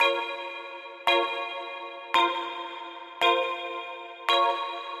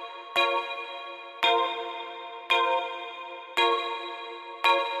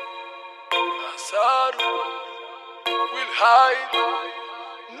hype.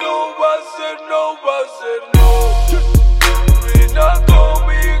 No va a ser, no va a ser, no. Ven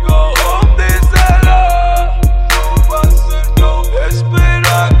conmigo, díselo. No va a ser, no.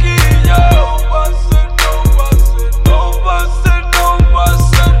 Espera aquí ya. No va a ser, no va a ser, no va a ser, no va a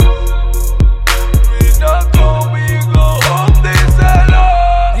ser. Ven conmigo, díselo.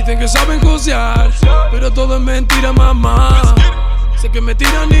 Dicen que saben josear, pero todo es mentira, mamá. Sé que me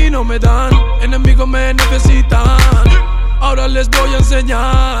tiran y no me dan, enemigos me necesitan. Ahora les voy a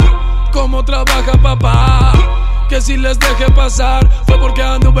enseñar cómo trabaja papá. Que si les dejé pasar fue porque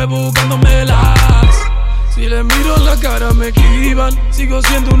anduve buscándomelas. Si les miro la cara me esquivan, sigo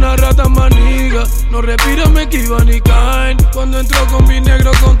siendo una rata maniga. No respiran, me esquivan y caen. Cuando entro con mi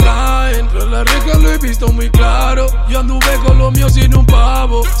negro contraen. Tras la reja lo he visto muy claro. Yo anduve con lo mío sin un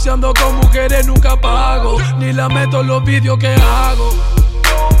pavo. Si ando con mujeres nunca pago, ni la meto en los vídeos que hago.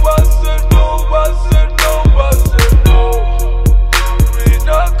 No va a ser, no va a ser, no va a ser, no.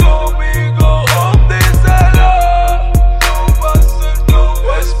 Ven conmigo, díselo. No va a ser, no.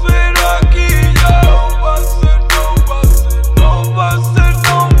 Espera aquí ya. No va a ser, no va a ser, no va a ser,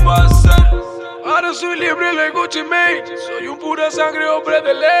 no va a ser. Ahora soy libre, le Gucci Mane. Soy un pura sangre, hombre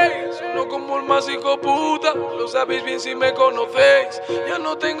de ley. Sueno como el más hijo puta. Lo sabéis bien si me conocéis. Ya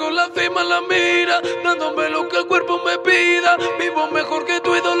no tengo la fama en la mira, dándome lo que el cuerpo me pida. Vivo mejor que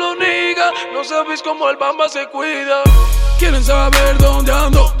tu ídolo, niga. No sabéis cómo el Bambax se cuida. Quieren saber dónde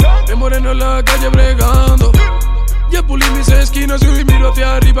ando. Me moreno en la calle bregando. Ya pulí mis esquinas y hoy miro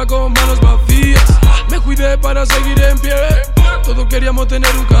hacia arriba con manos vacías. Me cuidé para seguir en pie. Todos queríamos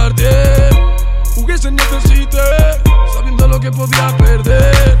tener un cartel. Jugué sin necesité, sabiendo lo que podía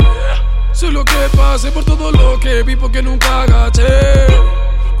perder. Soy lo que pasé por todo lo que vi porque nunca agaché.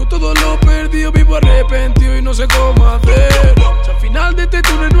 Con todo lo perdido vivo arrepentido y no sé cómo hacer. Si al final de este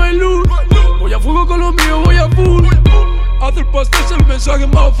túnel no hay luz, voy a fuego con lo mío, voy a full. Hacer pastel es el mensaje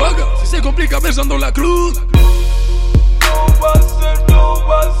más faga. Si se complica besando la cruz. No va a ser, no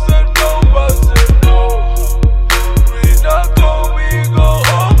va a ser, no va a ser.